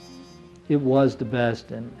 it was the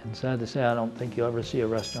best. And sad to say, I don't think you'll ever see a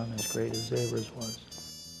restaurant as great as Zaber's was.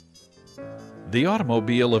 The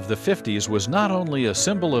automobile of the 50s was not only a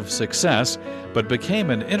symbol of success, but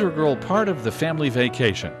became an integral part of the family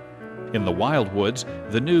vacation. In the Wildwoods,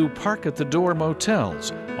 the new park-at-the-door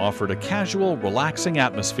motels offered a casual, relaxing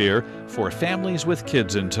atmosphere for families with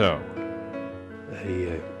kids in tow.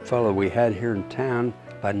 A fellow we had here in town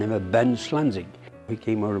by the name of Ben Slenzig, he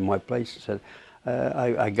came over to my place and said,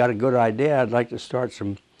 I got a good idea. I'd like to start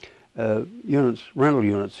some rental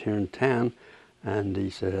units here in town. And he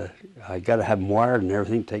said, I got to have them wired and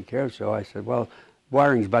everything to take care of. So I said, well,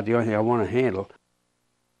 wiring's about the only thing I want to handle.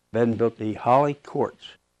 Ben built the Holly courts.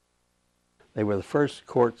 They were the first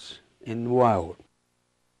courts in Wildwood.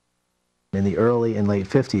 In the early and late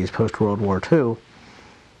 50s, post-World War II,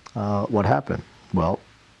 what happened? Well,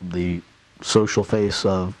 the social face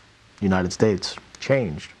of the United States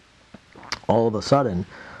changed. All of a sudden,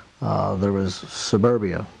 there was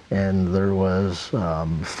suburbia, and there was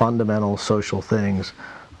fundamental social things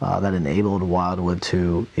that enabled Wildwood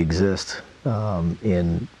to exist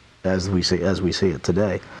as we see it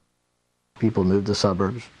today. People moved to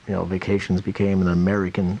suburbs. You know, vacations became an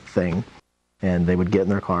American thing, and they would get in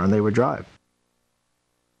their car and they would drive.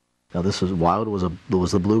 Now, Wildwood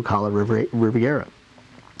was the blue-collar Riviera,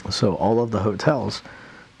 so all of the hotels,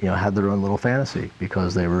 had their own little fantasy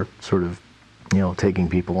because they were sort of, taking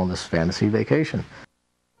people on this fantasy vacation.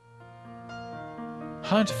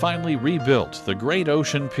 Hunt finally rebuilt the Great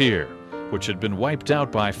Ocean Pier, which had been wiped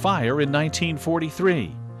out by fire in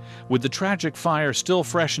 1943. With the tragic fire still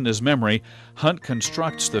fresh in his memory, Hunt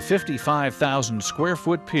constructs the 55,000 square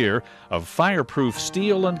foot pier of fireproof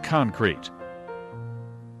steel and concrete.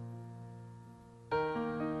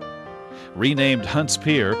 Renamed Hunt's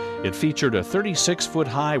Pier, it featured a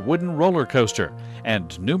 36-foot-high wooden roller coaster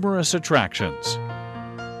and numerous attractions.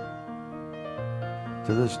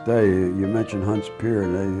 To this day, you mentioned Hunt's Pier,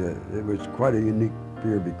 it was quite a unique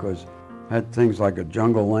pier because it had things like a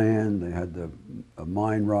jungle land, they had a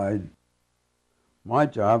mine ride. My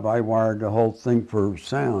job, I wired the whole thing for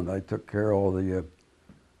sound. I took care of all the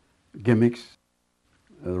gimmicks,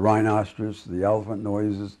 the rhinoceros, the elephant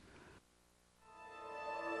noises.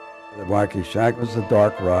 The Wacky Shack was the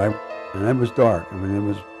dark ride, and it was dark. I mean, it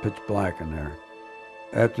was pitch black in there.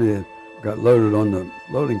 After you got loaded on the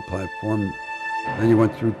loading platform, then you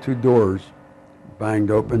went through 2 doors, banged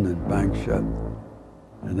open and banged shut.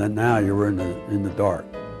 And then now you were in the dark.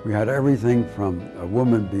 We had everything from a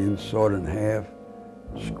woman being sawed in half,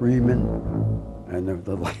 screaming, and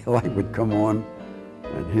the light would come on,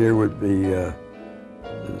 and here would be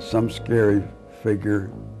some scary figure.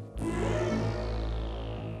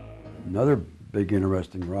 Another big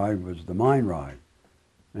interesting ride was the mine ride,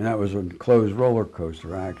 and that was an enclosed roller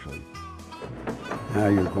coaster actually. Now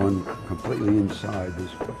you're going completely inside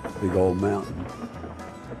this big old mountain.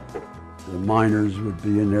 The miners would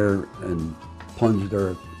be in there and plunge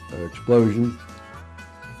their explosion,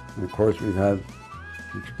 and of course we'd have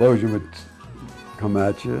the explosion would come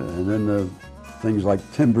at you, and then the things like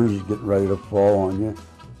timbers getting ready to fall on you.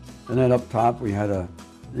 And then up top we had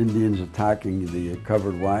Indians attacking the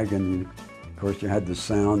covered wagon. Of course, you had the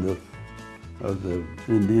sound of the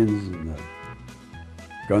Indians and the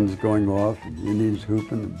guns going off and the Indians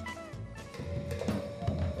hooping.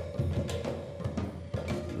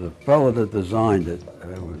 The fellow that designed it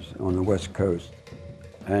was on the West Coast,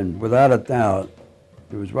 and without a doubt,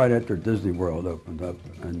 it was right after Disney World opened up,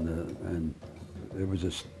 and it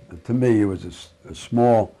was to me it was a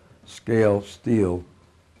small scale steel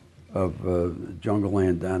of jungle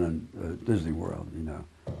land down in Disney World, you know.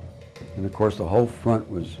 And of course the whole front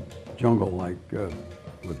was jungle-like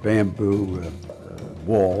with bamboo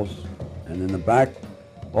walls, and in the back,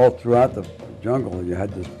 all throughout the jungle, you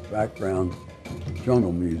had this background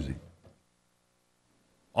jungle music.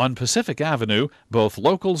 On Pacific Avenue, both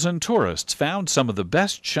locals and tourists found some of the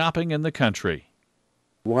best shopping in the country.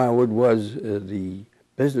 Wildwood was the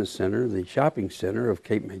business center, the shopping center of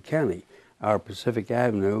Cape May County. Our Pacific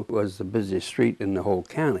Avenue was the busiest street in the whole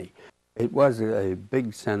county. It was a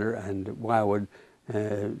big center, and Wildwood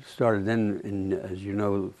started in, as you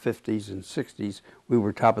know, the 50s and 60s. We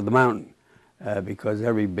were top of the mountain because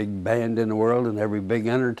every big band in the world and every big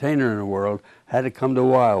entertainer in the world had to come to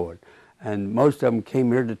Wildwood. And most of them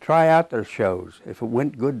came here to try out their shows. If it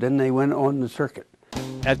went good, then they went on the circuit.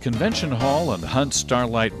 At Convention Hall and Hunt's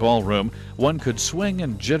Starlight Ballroom, one could swing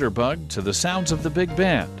and jitterbug to the sounds of the big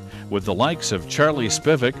band, with the likes of Charlie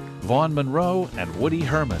Spivak, Vaughn Monroe, and Woody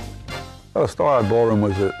Herman. Well, Starlight Ballroom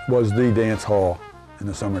was the dance hall in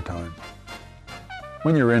the summertime.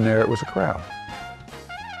 When you were in there, it was a crowd.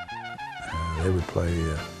 They would play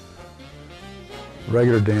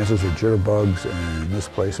regular dances or jitterbugs, and this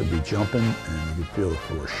place would be jumping, and you could feel the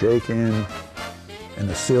floor shaking. In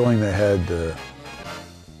the ceiling, they had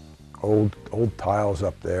old tiles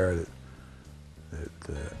up there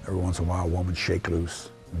that every once in a while a woman would shake loose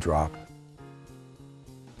and drop.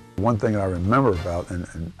 One thing I remember about,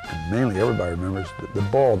 and mainly everybody remembers, the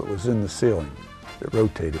ball that was in the ceiling that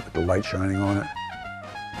rotated with the light shining on it.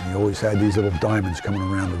 And you always had these little diamonds coming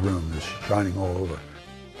around the room, just shining all over.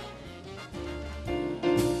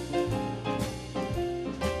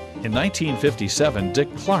 In 1957,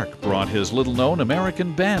 Dick Clark brought his little-known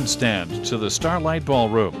American Bandstand to the Starlight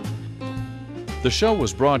Ballroom. The show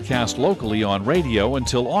was broadcast locally on radio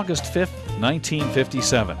until August 5,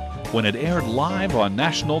 1957, when it aired live on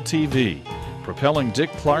national TV, propelling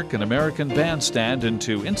Dick Clark and American Bandstand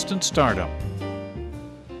into instant stardom.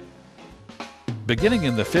 Beginning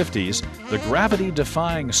in the 50s, the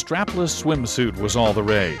gravity-defying strapless swimsuit was all the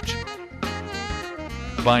rage.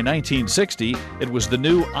 By 1960, it was the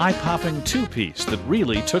new eye-popping two-piece that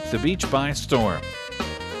really took the beach by storm.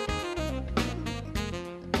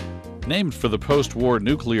 Named for the post-war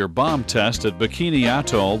nuclear bomb test at Bikini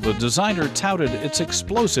Atoll, the designer touted its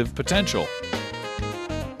explosive potential.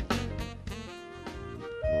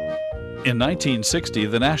 In 1960,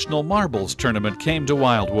 the National Marbles Tournament came to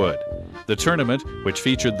Wildwood. The tournament, which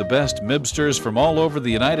featured the best mibsters from all over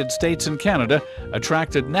the United States and Canada,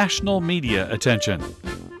 attracted national media attention.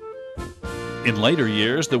 In later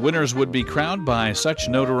years, the winners would be crowned by such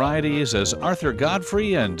notorieties as Arthur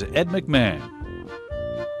Godfrey and Ed McMahon.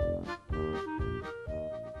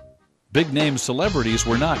 Big-name celebrities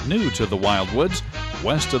were not new to the Wildwoods.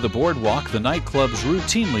 West of the boardwalk, the nightclubs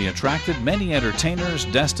routinely attracted many entertainers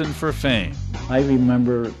destined for fame. I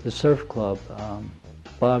remember the surf club,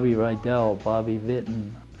 Bobby Rydell, Bobby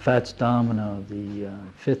Vinton, Fats Domino, the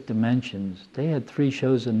Fifth Dimensions. They had 3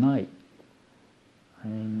 shows a night.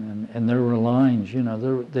 And there were lines, you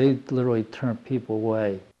know, they literally turned people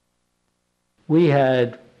away. We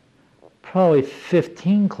had probably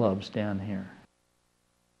 15 clubs down here.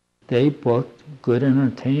 They booked good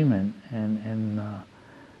entertainment, and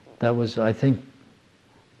that was, I think,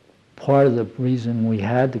 part of the reason we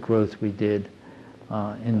had the growth we did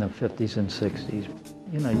in the 50s and 60s.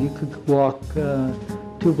 You know, you could walk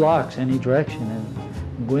 2 blocks any direction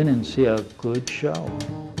and go in and see a good show.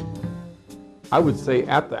 I would say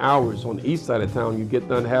after hours on the east side of town, you get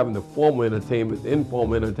done having the formal entertainment, the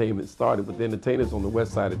informal entertainment started with the entertainers on the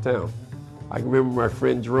west side of town. I can remember my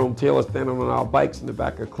friend Jerome Taylor standing on our bikes in the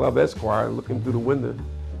back of Club Esquire looking through the window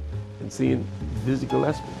and seeing Dizzy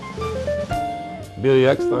Gillespie, Billy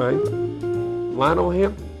Eckstein, Lionel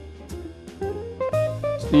Hampton,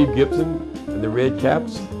 Steve Gibson and the Red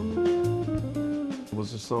Caps. There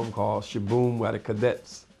was a song called Shaboom by the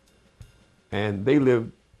Cadets, and they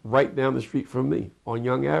lived right down the street from me on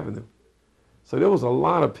Young Avenue. So there was a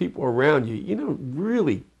lot of people around you. You don't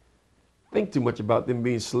really think too much about them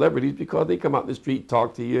being celebrities because they come out in the street,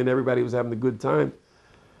 talk to you, and everybody was having a good time.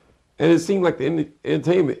 And it seemed like the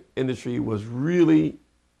entertainment industry was really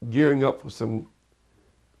gearing up for some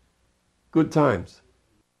good times.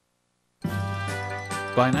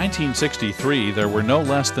 By 1963, there were no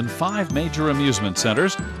less than 5 major amusement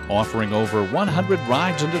centers offering over 100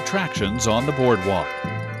 rides and attractions on the boardwalk.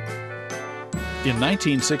 In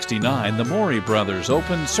 1969, the Morey brothers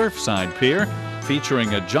opened Surfside Pier,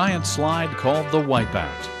 featuring a giant slide called the Wipeout.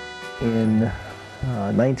 In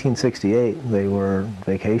 1968, they were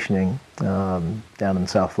vacationing down in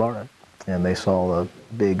South Florida, and they saw a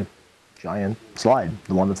big, giant slide,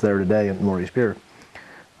 the one that's there today at Morey's Pier.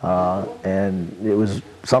 And it was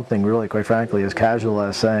something really, quite frankly, as casual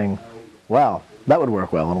as saying, wow, that would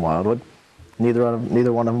work well in Wildwood. Neither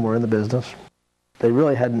one of them were in the business. They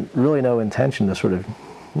really had no intention to sort of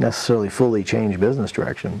necessarily fully change business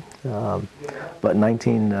direction. But in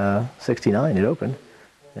 1969 it opened,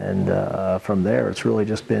 and from there it's really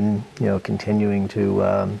just been, you know, continuing to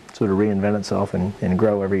sort of reinvent itself and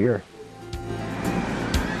grow every year.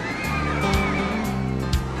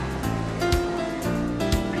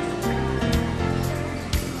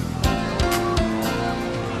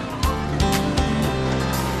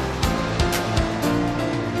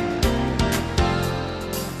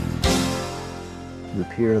 The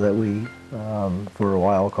pier that we, for a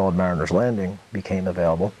while called Mariner's Landing, became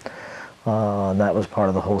available. And that was part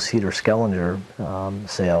of the whole Cedar-Skellinger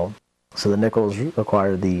sale. So the Nichols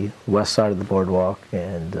acquired the west side of the boardwalk,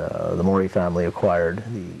 and the Morey family acquired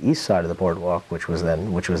the east side of the boardwalk, which was then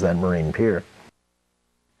Marine Pier.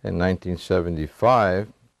 In 1975,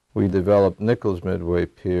 we developed Nichols Midway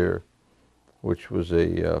Pier, which was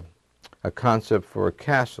a concept for a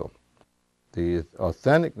castle. The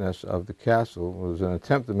authenticness of the castle was an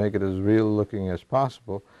attempt to make it as real looking as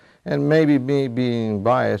possible, and maybe me being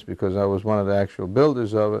biased because I was one of the actual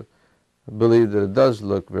builders of it, I believe that it does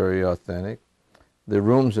look very authentic. The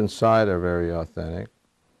rooms inside are very authentic.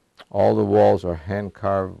 All the walls are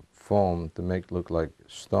hand-carved foam to make it look like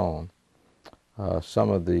stone. Some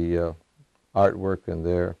of the artwork in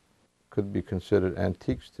there could be considered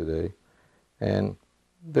antiques today, and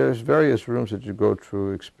there's various rooms that you go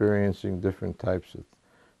through experiencing different types of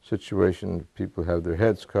situations. People have their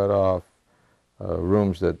heads cut off,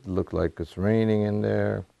 rooms that look like it's raining in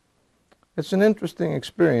there. It's an interesting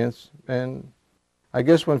experience, and I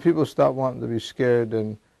guess when people stop wanting to be scared,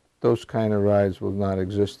 then those kind of rides will not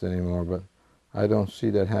exist anymore, but I don't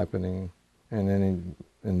see that happening in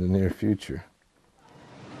the near future.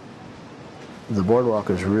 The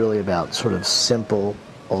boardwalk is really about sort of simple,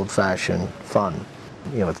 old-fashioned fun.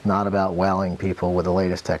 You know, it's not about wowing people with the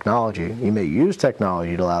latest technology. You may use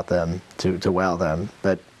technology to allow them to wow them,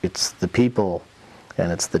 but it's the people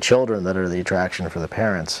and it's the children that are the attraction for the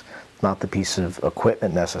parents, not the piece of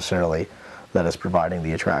equipment necessarily that is providing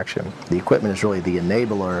the attraction. The equipment is really the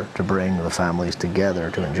enabler to bring the families together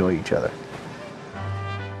to enjoy each other.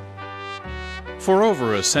 For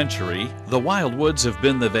over a century, the Wildwoods have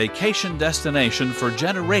been the vacation destination for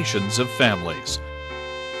generations of families.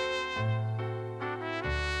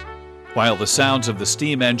 While the sounds of the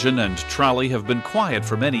steam engine and trolley have been quiet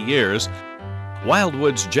for many years,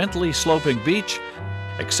 Wildwood's gently sloping beach,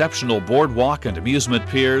 exceptional boardwalk and amusement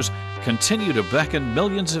piers continue to beckon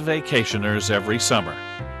millions of vacationers every summer.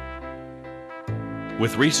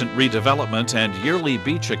 With recent redevelopment and yearly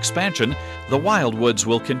beach expansion, the Wildwoods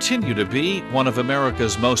will continue to be one of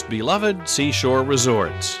America's most beloved seashore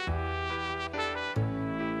resorts.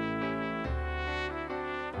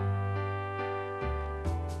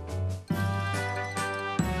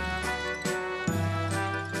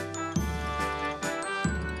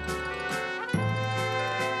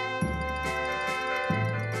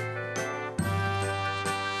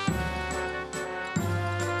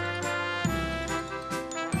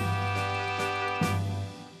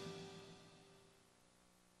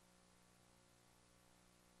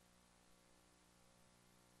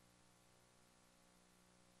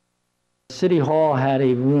 City Hall had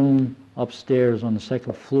a room upstairs on the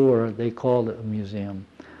second floor. They called it a museum.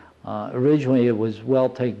 Originally, it was well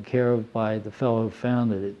taken care of by the fellow who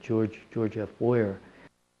founded it, George F. Boyer.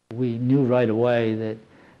 We knew right away that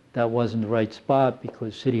that wasn't the right spot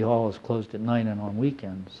because City Hall is closed at night and on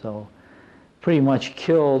weekends. So pretty much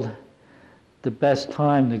killed the best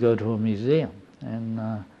time to go to a museum.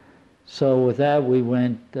 And so with that, we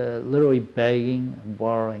went literally begging and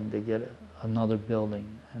borrowing to get another building.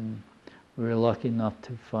 And we were lucky enough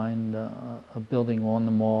to find a building on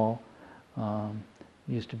the mall.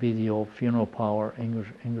 Used to be the old funeral parlor,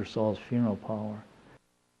 Ingersoll's Funeral Parlor.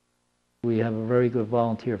 We have a very good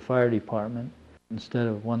volunteer fire department. Instead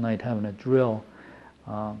of one night having a drill,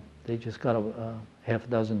 they just got a half a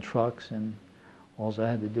dozen trucks, and all I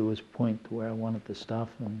had to do was point to where I wanted the stuff,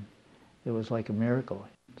 and it was like a miracle.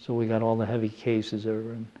 So we got all the heavy cases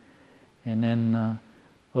over, and then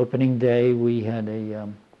opening day we had a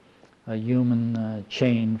human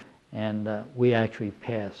chain, and we actually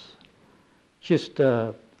passed just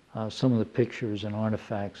some of the pictures and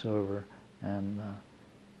artifacts over, and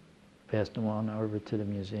passed them on over to the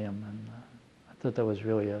museum. And I thought that was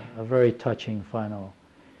really a very touching final.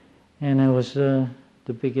 And it was the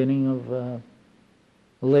beginning of a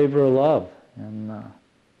labor of love. And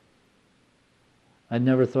I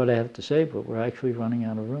never thought I'd have to say, but we're actually running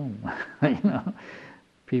out of room. You know,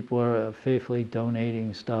 people are faithfully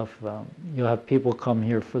donating stuff. You'll have people come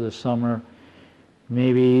here for the summer.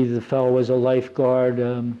 Maybe the fellow was a lifeguard.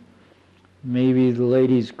 Maybe the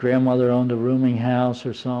lady's grandmother owned a rooming house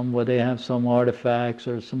or something where they have some artifacts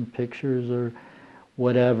or some pictures or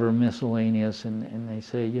whatever miscellaneous, and they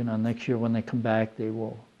say, you know, next year when they come back, they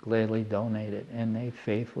will gladly donate it. And they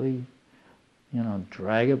faithfully, you know,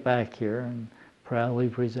 drag it back here and proudly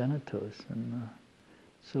present it to us. And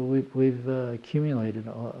so we've accumulated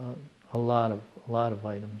a lot of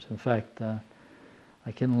items. In fact,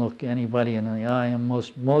 I can look anybody in the eye, and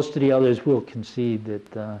most of the others will concede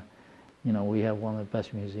that you know, we have one of the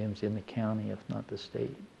best museums in the county, if not the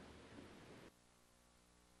state.